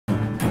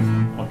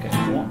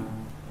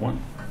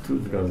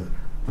Truth goes,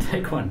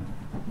 take one.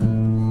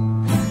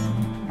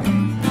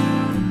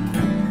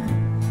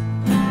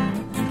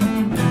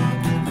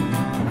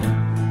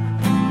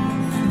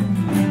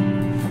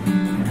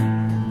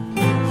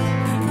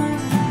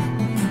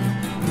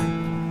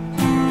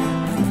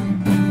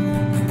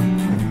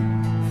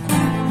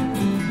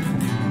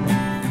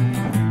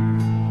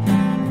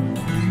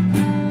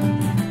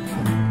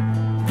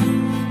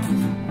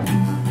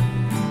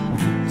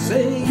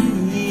 Say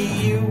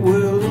you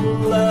will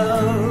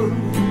love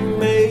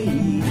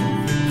me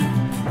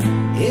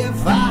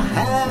if I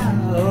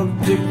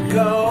have to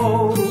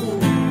go.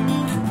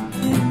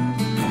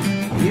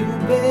 You'll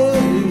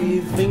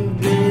be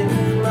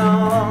thinking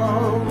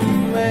of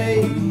me.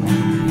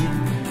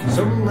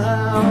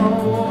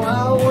 Somehow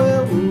I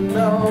will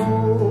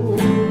know.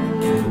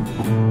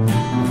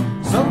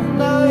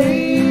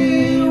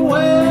 Someday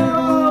when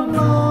I'm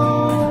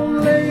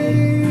lonely,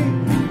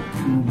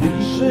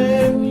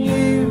 wishing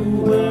you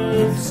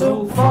were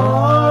so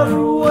far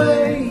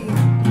away,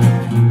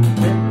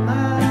 then I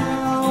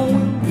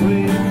will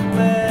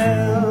remember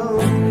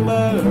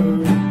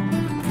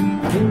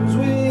things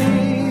we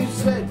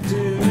said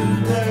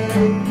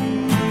today.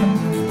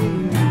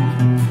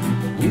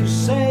 You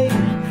say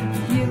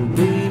you'll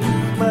be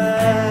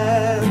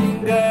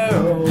mine,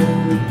 girl,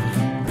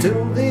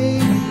 till the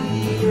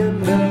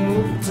end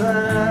of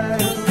time.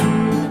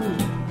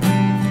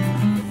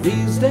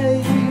 These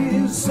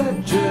days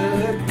such a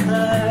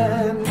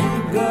kind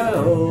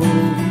girl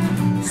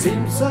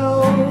seems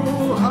so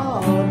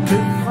hard to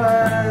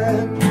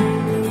find.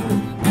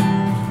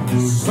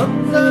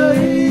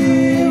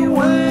 Someday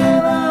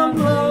when I'm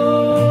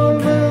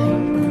lonely,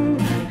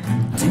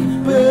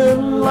 deep in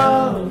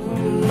love,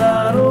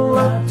 not a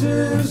lot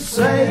to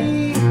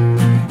say,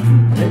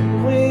 then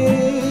we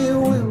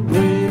will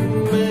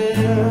remember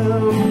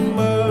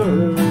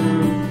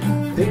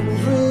things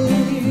we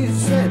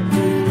said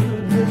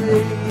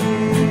today.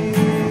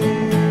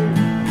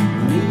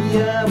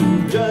 I'm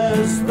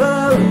just the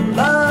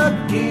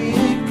lucky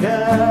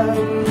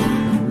kind.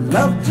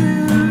 Love to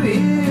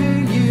hear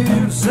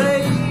you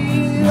say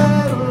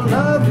that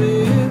love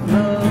is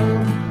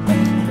love.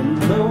 And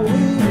though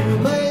we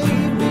may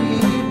be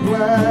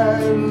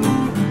blind,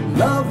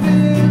 love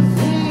is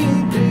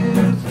here to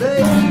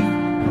stay,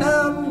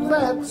 and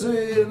that's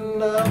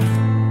enough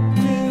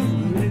to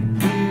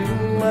make you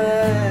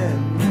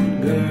mine,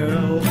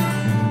 girl.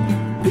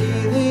 Be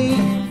the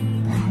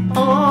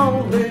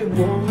only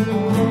one.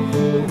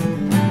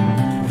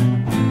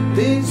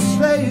 These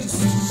days,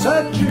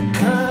 such a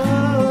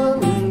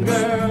kind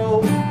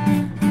girl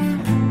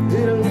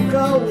didn't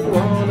go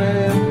on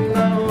and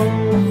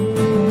on.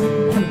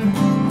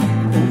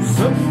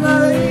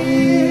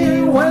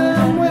 Someday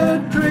when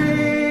we're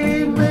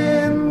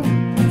dreaming,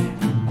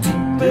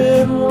 deep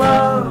in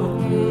love,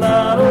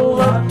 not a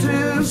lot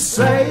to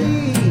say,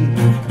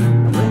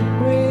 then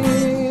we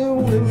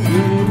will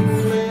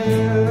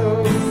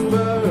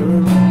remember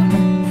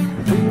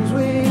things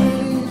we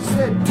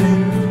said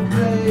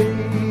today.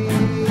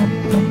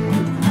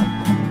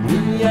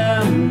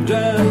 I'm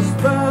just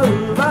the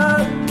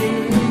lucky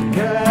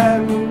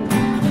kind.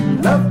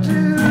 Love to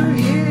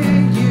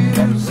hear you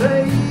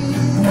say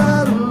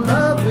that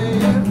love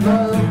is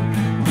love.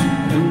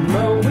 And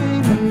though we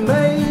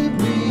may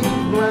be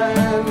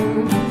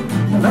blind,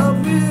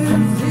 love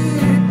is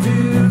here to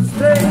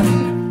stay,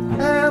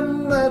 and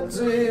that's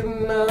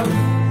enough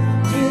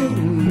to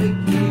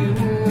make you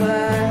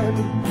mine,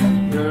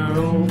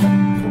 girl.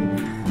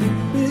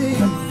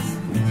 Please,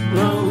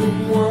 no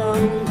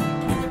one.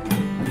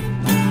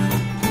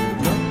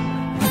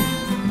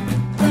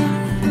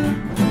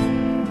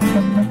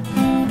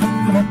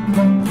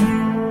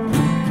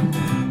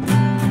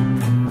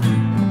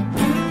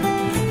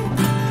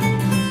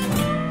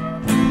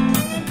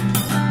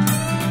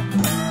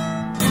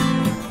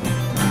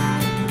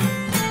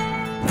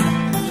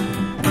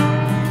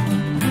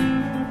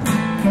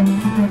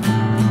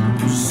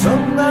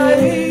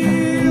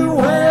 Someday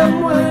when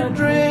we're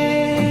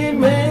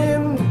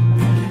dreaming,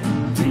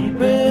 deep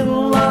in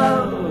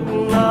love,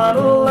 not a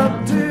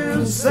lot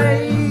to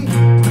say,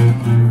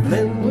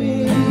 then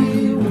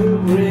we will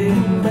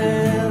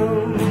remember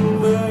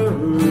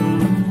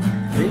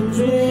things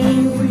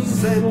we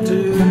said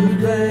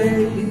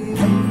today.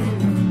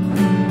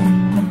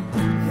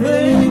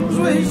 Things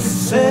we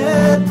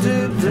said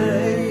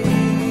today.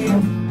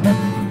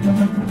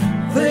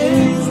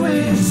 Things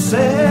we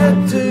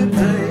said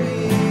today.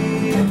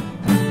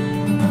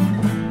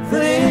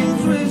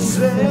 Things we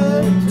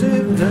said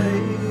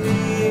today.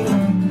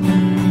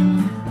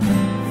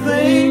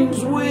 Things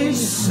we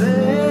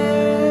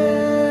said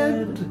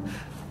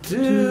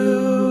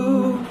today.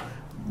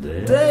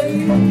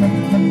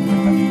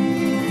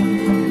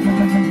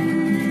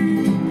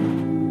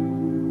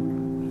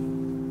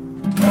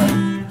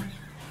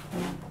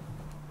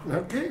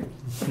 Okay.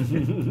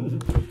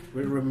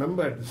 We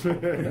remembered.